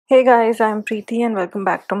Hey guys, I am Preeti and welcome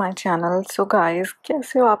back to my channel. So guys,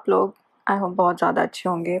 कैसे हो आप लोग? I hope बहुत ज़्यादा अच्छे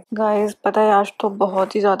होंगे। गाइस, पता है आज तो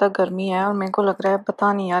बहुत ही ज़्यादा गर्मी है और मेरे को लग रहा है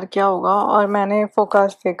पता नहीं यार क्या होगा। और मैंने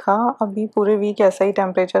फोरकास्ट देखा, अभी पूरे वीक ऐसा ही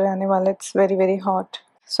टेम्परेचर रहने वाला है। It's very very hot.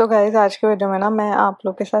 So guys, आज के वीडियो में ना मैं आप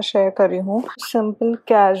लोग के साथ शेयर कर रही हूँ सिंपल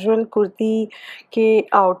कैजुअल कुर्ती के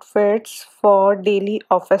outfits for daily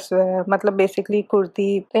office where. मतलब बेसिकली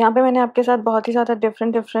कुर्ती, तो यहाँ पे मैंने आपके साथ बहुत ही ज़्यादा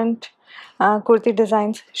different different kurti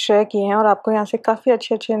designs share किए हैं और आपको यहाँ से काफ़ी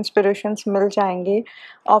अच्छे अच्छे इंस्पिरेशंस मिल जाएंगे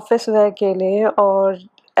ऑफिस वेयर के लिए, और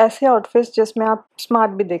ऐसे आउटफिट्स जिसमें आप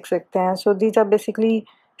स्मार्ट भी देख सकते हैं। So these are basically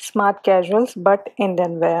smart casuals but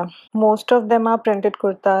Indian wear. Most of them are printed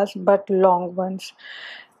kurtas but long once.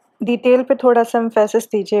 Detail पे थोड़ा सा एम्फेसिस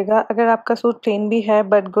दीजिएगा। अगर आपका सूट प्लेन भी है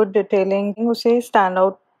बट गुड डिटेलिंग उसे स्टैंड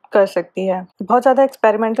आउट कर सकती है। बहुत ज़्यादा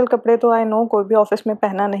एक्सपेरिमेंटल कपड़े तो आई नो कोई भी ऑफिस में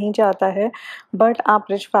पहना नहीं चाहता है, बट आप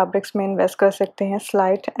रिच फैब्रिक्स में इन्वेस्ट कर सकते हैं।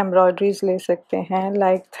 स्लाइट एम्ब्रॉयडरीज ले सकते हैं,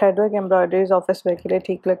 like threadwork embroideries office where के लिए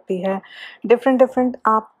ठीक लगती है। डिफरेंट डिफरेंट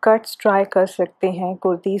आप कट्स ट्राई कर सकते हैं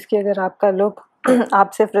कुर्तीज़ की। अगर आपका लुक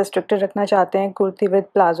आप सिर्फ रिस्ट्रिक्टेड रखना चाहते हैं कुर्ती विद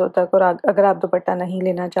प्लाजो तक, और अगर आप दुपट्टा नहीं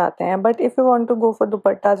लेना चाहते हैं, but if you want to go for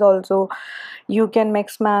dupattas also, you can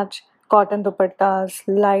mix match cotton dupattas,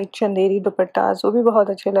 light Chanderi dupattas, वो भी बहुत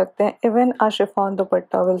अच्छे लगते हैं। Even a chiffon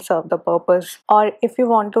dupatta will serve the purpose. और if you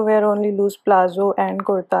want to where only loose palazzo and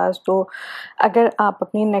kurtas, तो अगर आप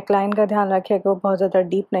अपनी नेकलाइन का ध्यान रखें कि वो बहुत ज़्यादा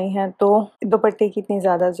डीप नहीं है, तो दुपट्टे की इतनी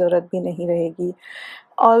ज़्यादा ज़रूरत भी नहीं रहेगी।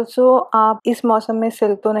 ऑल्सो आप इस मौसम में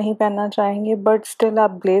सिल्क तो नहीं पहनना चाहेंगे, बट स्टिल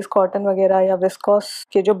आप ग्लेज कॉटन वगैरह या विस्कॉस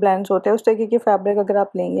के जो ब्लेंड्स होते हैं उस तरीके के फैब्रिक अगर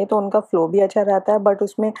आप लेंगे तो उनका फ्लो भी अच्छा रहता है, बट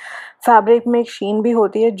उसमें फैब्रिक में एक शीन भी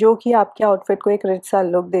होती है जो कि आपके आउटफिट को एक रिच सा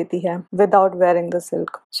लुक देती है without wearing the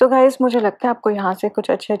silk. So guys, मुझे लगता है आपको यहाँ से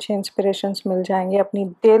कुछ अच्छे अच्छे इंस्पिरेशंस मिल जाएंगे अपनी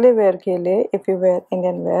डेली वेयर के लिए, if you where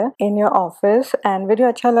Indian wear in your office. And video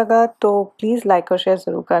अच्छा लगा तो प्लीज़ लाइक और शेयर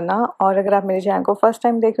ज़रूर करना, और अगर आप मेरे चैनल को फर्स्ट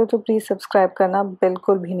टाइम देख रहे हो तो प्लीज़ सब्सक्राइब करना बिल्कुल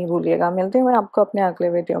भी नहीं भूलिएगा। मिलती हूँ मैं आपको अपने अगले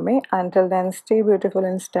वीडियो में। Until then, stay beautiful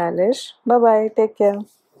and stylish. Bye bye, take care.